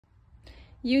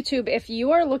YouTube, if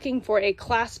you are looking for a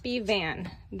Class B van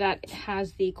that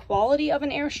has the quality of an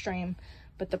Airstream,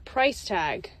 but the price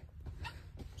tag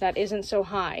that isn't so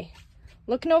high,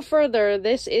 look no further.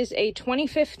 This is a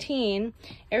 2015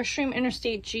 Airstream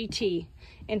Interstate GT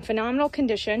in phenomenal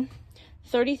condition,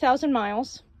 30,000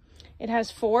 miles. It has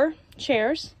 4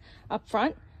 chairs up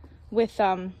front with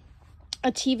a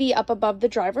TV up above the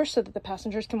driver so that the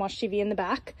passengers can watch TV in the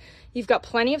back. You've got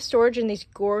plenty of storage in these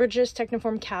gorgeous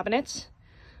Techniform cabinets.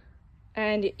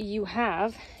 And you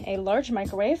have a large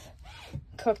microwave,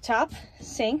 cooktop,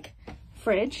 sink,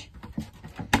 fridge,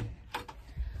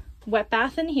 wet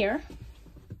bath in here.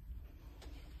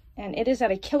 And it is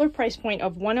at a killer price point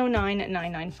of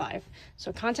 $109,995.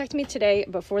 So contact me today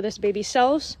before this baby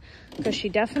sells, because she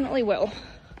definitely will.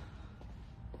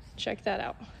 Check that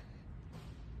out.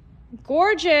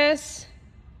 Gorgeous.